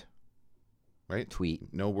words. Right?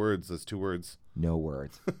 Tweet. No words. That's 2 words. No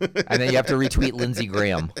words. And then you have to retweet Lindsey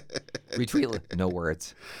Graham. Retweet. No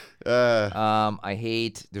words. I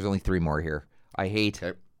hate. There's only 3 more here. I hate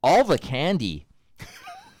all the candy.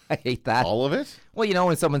 I hate that. All of it? Well, you know,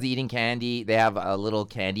 when someone's eating candy, they have a little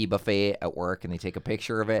candy buffet at work and they take a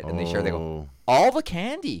picture of it and they share. They go, all the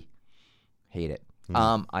candy. Hate it.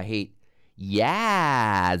 I hate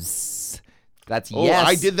yes. That's yes. Oh,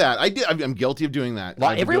 I did that. I'm guilty of doing that.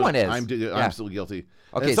 Well, everyone is. I'm absolutely guilty.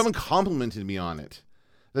 Okay. And someone complimented me on it.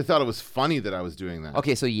 They thought it was funny that I was doing that.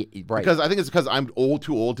 Okay, so right. Because I think it's because I'm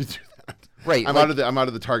too old to do that. Right. I'm out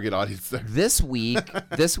of the target audience there. This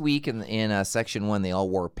week in section 1, they all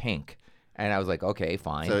wore pink. And I was like, okay,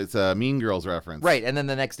 fine. So it's a Mean Girls reference. Right. And then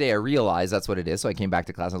the next day I realized that's what it is. So I came back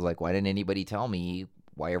to class and I was like, why didn't anybody tell me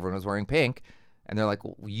why everyone was wearing pink? And they're like,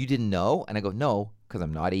 well, you didn't know? And I go, no, because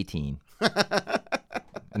I'm not 18.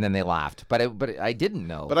 And then they laughed. But I didn't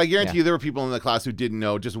know. But I guarantee you there were people in the class who didn't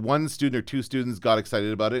know. Just one student or 2 students got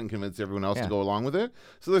excited about it and convinced everyone else to go along with it.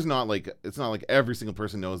 So it's not like every single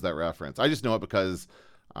person knows that reference. I just know it because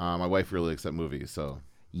my wife really likes that movie. So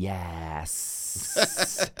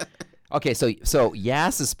yes. Okay, so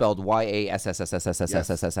Yass is spelled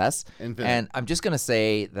YASSSSSSSSS. And I'm just gonna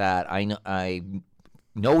say that I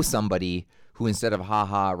know somebody who instead of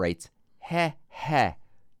haha writes heh,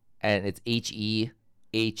 and it's HEHE.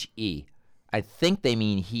 I think they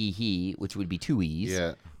mean he, which would be 2 E's.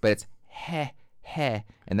 Yeah. But it's heh,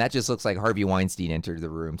 and that just looks like Harvey Weinstein entered the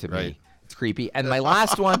room to me. It's creepy. And my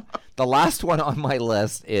last one, the last one on my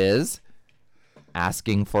list is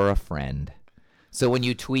asking for a friend. So when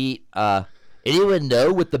you tweet, anyone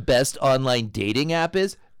know what the best online dating app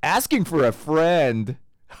is? Asking for a friend.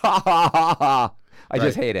 Ha ha ha ha. I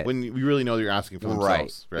just hate it. When you really know you're asking for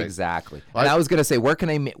themselves, right? Exactly. And I was gonna say, where can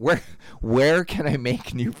I can I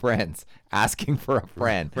make new friends? Asking for a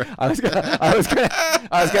friend. I was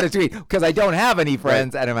gonna tweet because I don't have any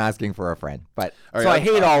friends and I'm asking for a friend. But so I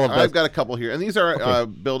hate all of those. I've got a couple here, and these are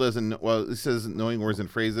billed as this says knowing words and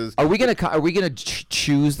phrases. Are we gonna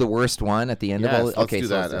choose the worst one at the end of all? Okay, let's do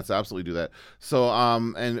that. Let's absolutely do that. So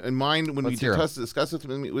and mine when we discussed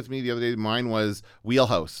with me the other day, mine was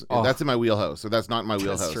wheelhouse. That's in my wheelhouse, so that's not in my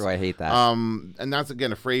wheelhouse. That's true. I hate that. And that's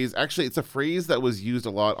again a phrase. Actually, it's a phrase that was used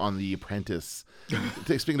a lot on The Apprentice.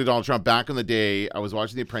 Speaking to Donald Trump, back in the day, I was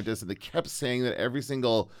watching The Apprentice, and they kept saying that every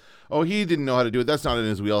single, he didn't know how to do it. That's not in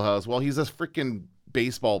his wheelhouse. Well, he's a freaking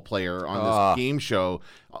baseball player on this game show.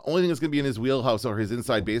 Only thing that's going to be in his wheelhouse are his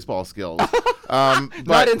inside baseball skills.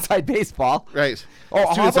 Not inside baseball. Right.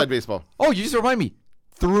 It's too inside baseball. Oh, you just remind me.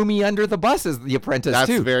 Threw me under the bus as The Apprentice That's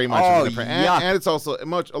too. That's very much The Apprentice. And it's also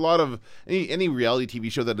a lot of any reality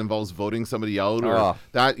TV show that involves voting somebody out, or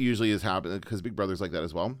that usually is happening because Big Brother's like that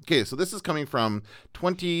as well. Okay, so this is coming from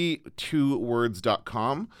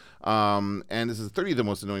 22words.com, and this is 30 of the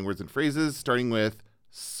most annoying words and phrases, starting with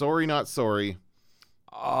sorry not sorry.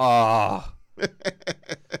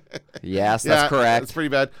 Yes, that's correct. That's pretty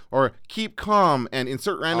bad. Or keep calm and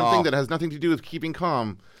insert random thing that has nothing to do with keeping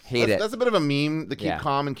calm. Hate it. That's a bit of a meme, the keep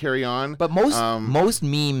calm and carry on. But most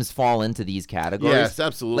memes fall into these categories. Yes,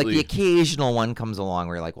 absolutely. Like the occasional one comes along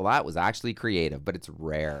where you're like, well, that was actually creative, but it's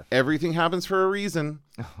rare. Everything happens for a reason.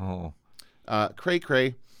 Oh. Cray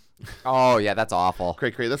cray. Oh yeah, that's awful.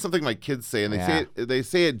 Cray cray. That's something my kids say, and they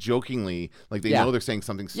say it jokingly, like they know they're saying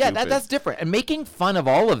something stupid. Yeah, that's different. And making fun of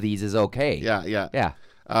all of these is okay. Yeah.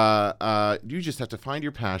 You just have to find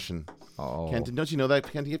your passion. Oh. Kenton, don't you know that,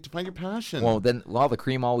 Kenton? You have to find your passion. Well, the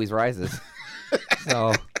cream always rises.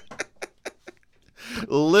 So.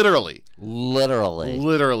 Literally.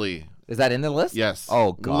 Is that in the list? Yes.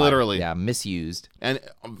 Oh, God. Literally. Yeah, misused. And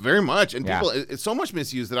very much. And people, it's so much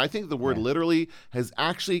misused that I think the word literally has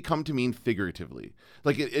actually come to mean figuratively.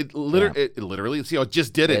 Like it literally, see, I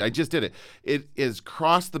just did it. I just did it. It is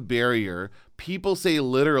crossed the barrier. People say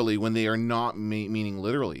literally when they are not meaning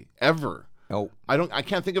literally, ever. Oh. I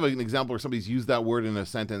can't think of an example where somebody's used that word in a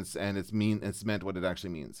sentence and it's meant what it actually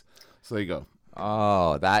means. So there you go.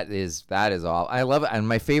 Oh, that is all. I love it. And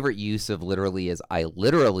my favorite use of literally is I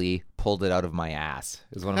literally pulled it out of my ass.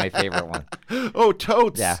 Is one of my favorite ones. Oh,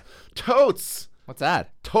 totes. Yeah. Totes. What's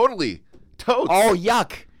that? Totally. Totes. Oh,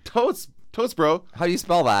 yuck. Totes, bro. How do you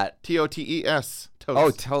spell that? Totes.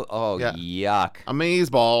 Totes. Yuck.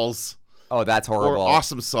 Amazeballs. Oh, that's horrible. Or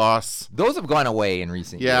awesome sauce. Those have gone away in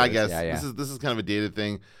recent years. Yeah, I guess. Yeah. This is kind of a dated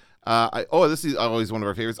thing. This is always one of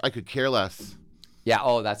our favorites. I could care less. Yeah.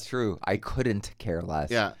 Oh, that's true. I couldn't care less.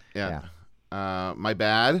 Yeah. My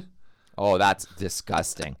bad. Oh, that's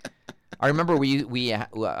disgusting. I remember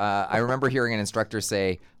I remember hearing an instructor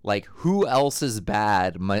say, like, who else's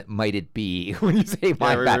bad might it be when you say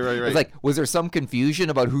my bad? Right. It's like, was there some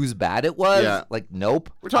confusion about whose bad it was? Yeah. Like,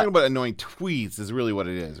 nope. We're talking about annoying tweets is really what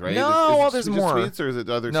it is, right? No, is there's it more. Tweets or is it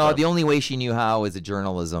other No, stuff? the only way she knew how is a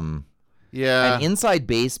journalism. Yeah. And inside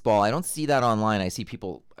baseball, I don't see that online. I see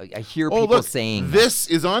people, I hear Oh, people look, saying. This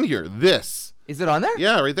is on here. This. Is it on there?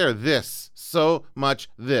 Yeah, right there. This. So much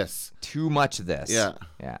this. Too much this. Yeah.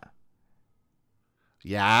 Yeah.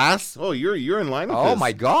 Yes. Oh, you're in line with this. Oh,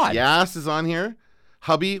 my God. Yes is on here.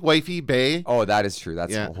 Hubby, wifey, bae. Oh, that is true.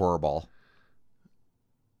 That's horrible.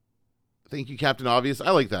 Thank you, Captain Obvious. I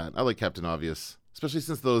like that. I like Captain Obvious. Especially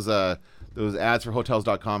since those ads for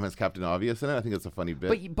Hotels.com has Captain Obvious in it. I think it's a funny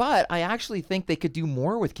bit. But I actually think they could do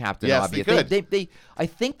more with Captain Obvious. Yes, they could. I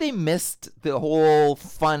think they missed the whole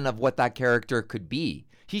fun of what that character could be.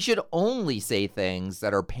 He should only say things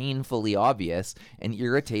that are painfully obvious and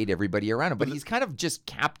irritate everybody around him. But he's kind of just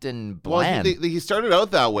Captain Bland. Well, he started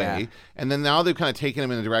out that way, and then now they've kind of taken him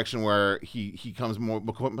in a direction where he becomes more of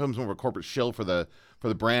a corporate shill for the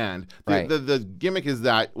brand. The gimmick is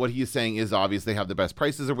that what he's saying is obvious. They have the best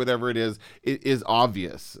prices or whatever it is. It is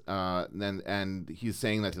obvious, and he's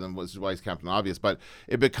saying that to them, which is why he's Captain Obvious. But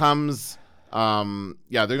it becomes, they're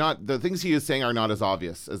not. The things he is saying are not as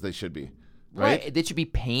obvious as they should be. Right? They should be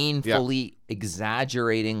painfully,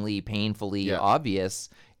 exaggeratingly, painfully obvious.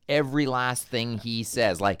 Every last thing he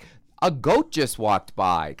says, like a goat just walked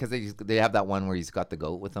by, because they have that one where he's got the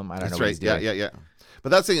goat with him. I don't know what he's doing. Yeah. But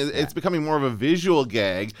that's the thing. It's becoming more of a visual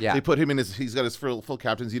gag. Yeah. They put him in he's got his full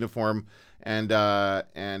captain's uniform, and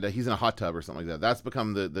he's in a hot tub or something like that. That's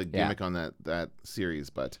become the gimmick on that series.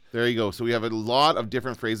 But there you go. So we have a lot of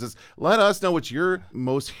different phrases. Let us know what your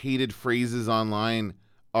most hated phrases online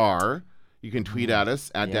are. You can tweet at us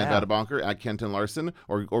at Dan Badabonker, at Kenton Larson,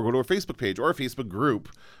 or go to our Facebook page or our Facebook group,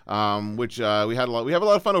 which we have a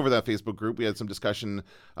lot of fun over that Facebook group. We had some discussion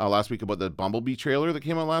last week about the Bumblebee trailer that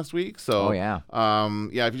came out last week. So,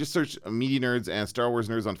 if you just search Media Nerds and Star Wars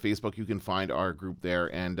Nerds on Facebook, you can find our group there,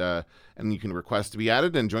 and you can request to be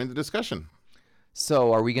added and join the discussion.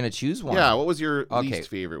 So are we going to choose one? Yeah, what was your least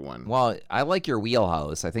favorite one? Well, I like your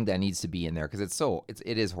Wheelhouse. I think that needs to be in there because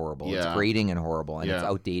it is horrible. Yeah. It's grating and horrible, and it's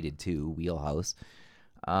outdated too, Wheelhouse.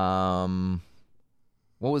 What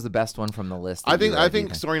was the best one from the list? I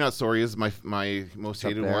think Sorry Not Sorry is my most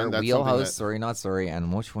hated one. That's Wheelhouse, Sorry Not Sorry,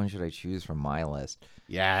 and which one should I choose from my list?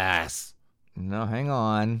 Yes. No, hang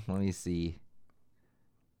on. Let me see.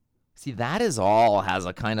 See, That Is All has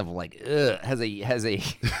a kind of like has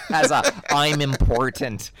a I'm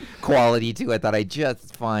important quality to it that I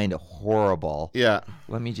just find horrible. Yeah.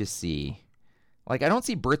 Let me just see. Like, I don't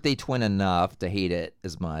see Birthday Twin enough to hate it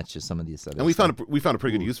as much as some of these others. And we found a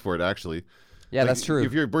pretty good use for it, actually. Yeah, that's true.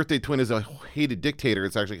 If your birthday twin is a hated dictator,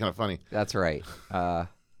 it's actually kind of funny. That's right. I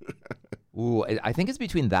think it's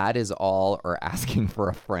between That Is All or Asking for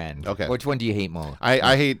a Friend. Okay. Which one do you hate more?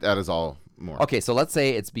 I hate That Is All more. Okay, so let's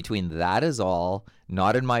say it's between That Is All,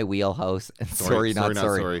 Not in My Wheelhouse, and Sorry Not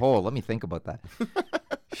Sorry. Oh, let me think about that.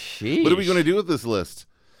 Sheesh. What are we going to do with this list?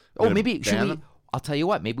 Oh, maybe should ban we? them? I'll tell you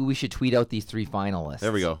what. Maybe we should tweet out these 3 finalists.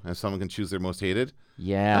 There we go. And someone can choose their most hated.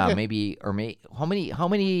 Yeah, Okay. maybe how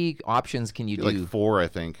many options can you do? Like 4, I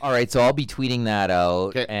think. All right, so I'll be tweeting that out,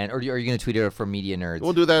 Okay. and or are you going to tweet it out from Media Nerds?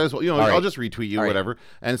 We'll do that as well. I'll right. just retweet you, All right. whatever.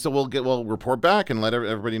 And so we'll report back and let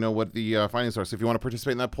everybody know what the findings are. So if you want to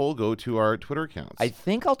participate in that poll, go to our Twitter accounts. I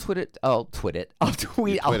think I'll tweet it. I'll tweet it. I'll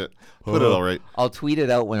tweet. You tweet it. Put it all right. I'll tweet it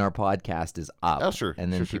out when our podcast is up. Oh, sure.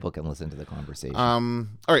 And then Sure. people can listen to the conversation. All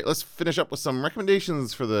right, let's finish up with some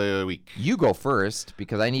recommendations for the week. You go first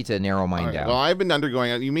because I need to narrow mine All right. down. Well, I've been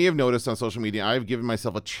undergoing, you may have noticed on social media, I've given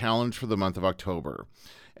myself a challenge for the month of October.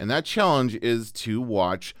 And that challenge is to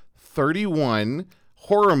watch 31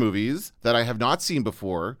 horror movies that I have not seen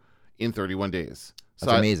before in 31 days.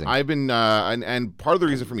 That's amazing. I've been, and part of the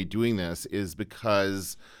reason for me doing this is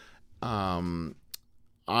because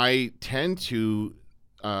I tend to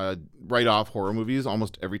write off horror movies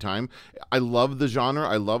almost every time. I love the genre.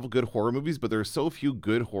 I love good horror movies, but there are so few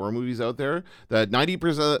good horror movies out there that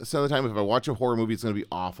 90% of the time, if I watch a horror movie, it's going to be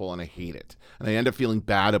awful and I hate it. And I end up feeling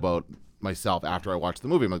bad about myself after I watch the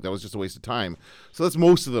movie. I'm like, that was just a waste of time. So that's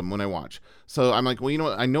most of them when I watch. So I'm like, well, you know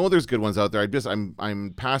what? I know there's good ones out there.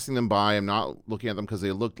 I'm passing them by. I'm not looking at them because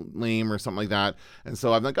they look lame or something like that. And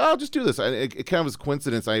so I'm like, oh, I'll just do this. It kind of was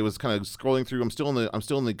coincidence. I was kind of scrolling through. I'm still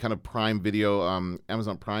in the kind of Prime Video,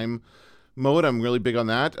 Amazon Prime mode. I'm really big on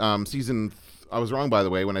that. I was wrong, by the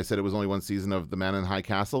way, when I said it was only one season of The Man in the High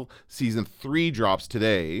Castle. Season 3 drops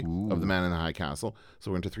today of The Man in the High Castle. So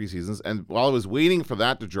we're into 3 seasons. And while I was waiting for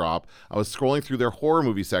that to drop, I was scrolling through their horror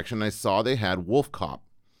movie section and I saw they had Wolf Cop.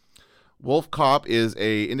 Wolf Cop is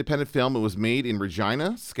a independent film. It was made in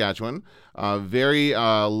Regina, Saskatchewan. Very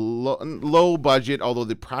low budget, although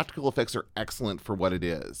the practical effects are excellent for what it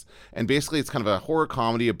is. And basically, it's kind of a horror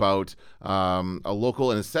comedy about a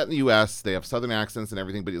local, and it's set in the U.S. They have southern accents and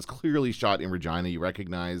everything, but it's clearly shot in Regina. You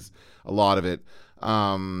recognize a lot of it.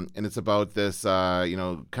 And it's about this,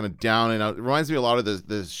 kind of down and out. It reminds me a lot of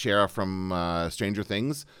the sheriff from Stranger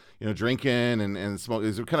Things, drinking and smoking.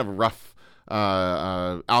 He's kind of a rough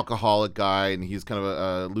alcoholic guy, and he's kind of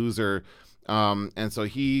a loser, and so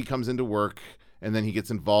he comes into work and then he gets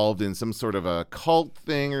involved in some sort of a cult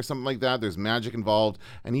thing or something like that. There's magic involved,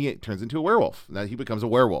 and he turns into a werewolf. Now he becomes a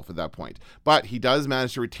werewolf at that point, but he does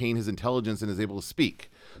manage to retain his intelligence and is able to speak.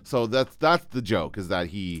 So that's the joke, is that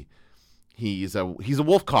he's a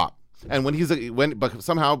wolf cop. And but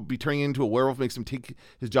somehow be turning into a werewolf makes him take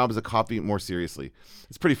his job as a cop more seriously.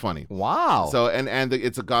 It's pretty funny. Wow. So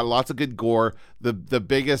it's got lots of good gore. The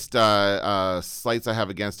biggest slights I have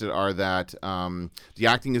against it are that the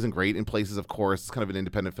acting isn't great in places. Of course, it's kind of an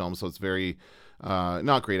independent film, so it's very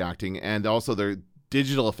not great acting, and also their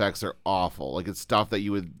digital effects are awful. Like, it's stuff that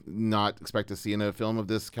you would not expect to see in a film of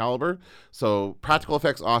this caliber. So practical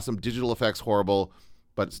effects awesome, digital effects horrible,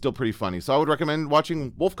 but still pretty funny. So I would recommend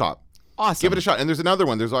watching Wolf Cop. Awesome. Give it a shot. And there's another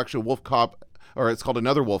one. There's actually Wolf Cop, or it's called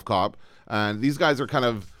Another Wolf Cop. And these guys are kind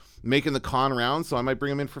of making the con round, so I might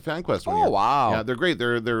bring them in for FanQuest one year. Wow. Yeah, they're great.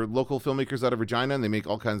 They're local filmmakers out of Regina, and they make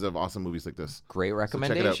all kinds of awesome movies like this. Great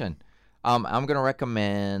recommendation. I'm going to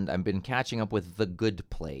recommend, I've been catching up with The Good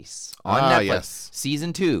Place on Netflix. Yes.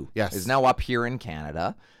 Season 2 is now up here in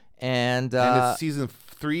Canada. And it's season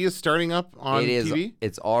 3 is starting up on TV?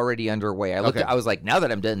 It's already underway. I was like, now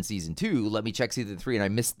that I'm done season 2, let me check season 3, and I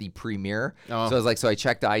missed the premiere. Oh. So I was like, I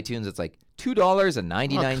checked iTunes. It's like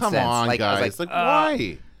 $2.99. Oh, come on, guys.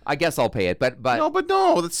 Why? I guess I'll pay it, but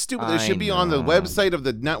no, that's stupid. It should be on the website of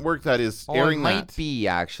the network that is airing that. It might be,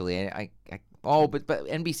 actually. But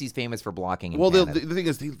NBC's famous for blocking. Well, the thing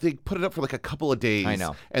is, they put it up for like a couple of days. I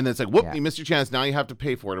know. And then it's like, whoop, you missed your chance. Now you have to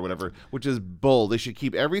pay for it or whatever, which is bull. They should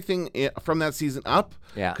keep everything from that season up.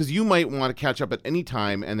 Yeah. Because you might want to catch up at any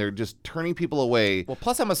time, and they're just turning people away. Well,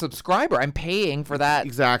 plus I'm a subscriber. I'm paying for that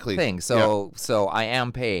thing. So I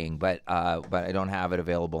am paying, but I don't have it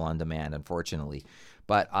available on demand, unfortunately.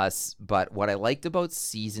 But what I liked about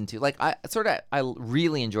season 2, like I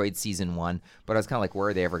really enjoyed season 1, but I was kind of like, where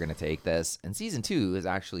are they ever going to take this? And season 2 is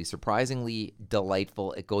actually surprisingly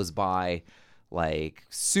delightful. It goes by like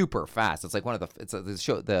super fast. It's like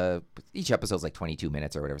each episode's like 22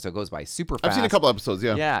 minutes or whatever, so it goes by super fast. I've seen a couple episodes,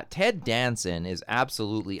 yeah. Yeah, Ted Danson is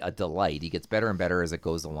absolutely a delight. He gets better and better as it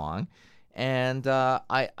goes along, and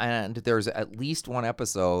there's at least one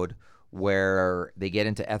episode where they get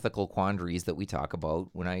into ethical quandaries that we talk about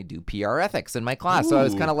when I do PR ethics in my class. Ooh. So I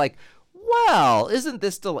was kind of like, well,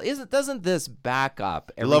 doesn't this back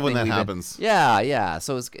up? I love when that everything we've been- happens. Yeah.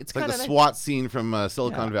 So it's It's kind like of the SWAT scene from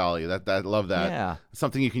Silicon Valley. That love that. Yeah.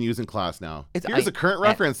 Something you can use in class now. It's- Here's a current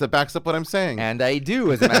reference that backs up what I'm saying. And I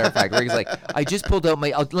do, as a matter of fact. Where he's like, I just pulled out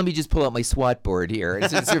let me just pull out my SWAT board here.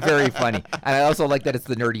 It's very funny. And I also like that it's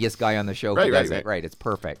the nerdiest guy on the show who does it. Right, it's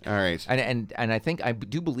perfect. All right. And I think, I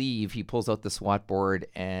do believe he pulls out the SWAT board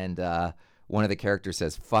and one of the characters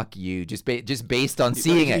says, fuck you, just based on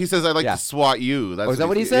seeing it. He says, I'd like to SWAT you. That's is that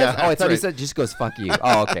what he says? Yeah, I thought he right. said just goes, fuck you.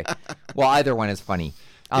 Oh, okay. Well, either one is funny.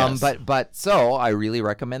 Yes. But so I really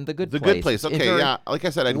recommend The Good Place. The Good Place. Okay, yeah. Like I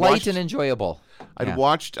said, I'd light watched and enjoyable. I'd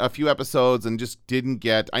watched a few episodes and just didn't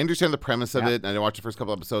get. I understand the premise of it, and I watched the first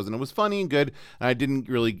couple episodes, and it was funny and good. And I didn't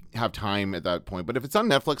really have time at that point. But if it's on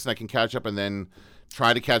Netflix and I can catch up and then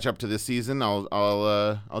try to catch up to this season,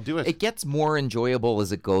 I'll do it. It gets more enjoyable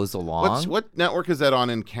as it goes along. What network is that on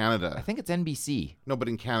in Canada? I think it's NBC. No, but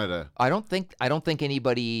in Canada, I don't think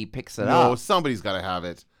anybody picks it no, up. somebody's got to have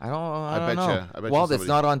it. I don't bet know. you. I bet well, you it's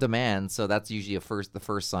not on demand, so that's usually the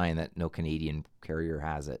first sign that no Canadian carrier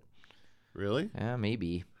has it. Really? Yeah,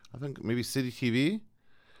 maybe. I think maybe City TV.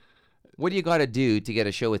 What do you got to do to get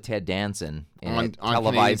a show with Ted Danson on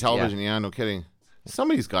Canadian television? Yeah, no kidding.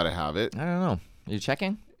 Somebody's got to have it. I don't know. You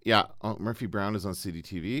checking? Yeah, Murphy Brown is on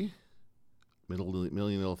CDTV.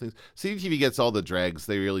 Million Little Things. CDTV gets all the dregs.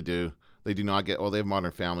 They really do. They do not get. Well, they have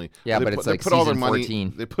Modern Family. Yeah, but it's like season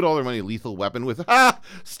 14. They put all their money in Lethal Weapon with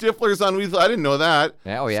Stifler's on Lethal. I didn't know that.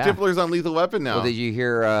 Yeah, oh yeah. Stifler's on Lethal Weapon now. Well, did you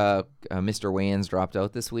hear Mr. Wayans dropped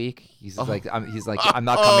out this week? He's like, I'm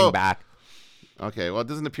not coming back. Okay, well, it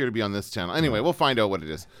doesn't appear to be on this channel. Anyway, we'll find out what it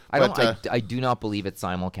is. I do not believe it's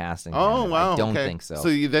simulcasting. Oh wow, I don't okay. think so. So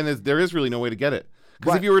there is really no way to get it.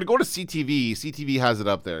 Because if you were to go to CTV has it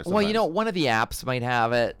up there. Sometimes. Well, you know, one of the apps might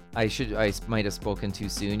have it. I might have spoken too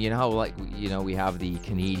soon. You know how, we have the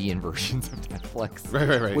Canadian versions of Netflix.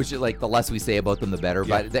 Right. Which, like, the less we say about them, the better.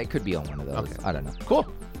 Yeah. But that could be on one of those. Okay. I don't know. Cool.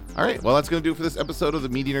 All right. Well, that's going to do it for this episode of the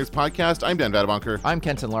Media Nerds Podcast. I'm Dan Vadabonker. I'm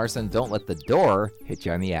Kenton Larson. Don't let the door hit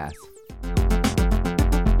you on the ass.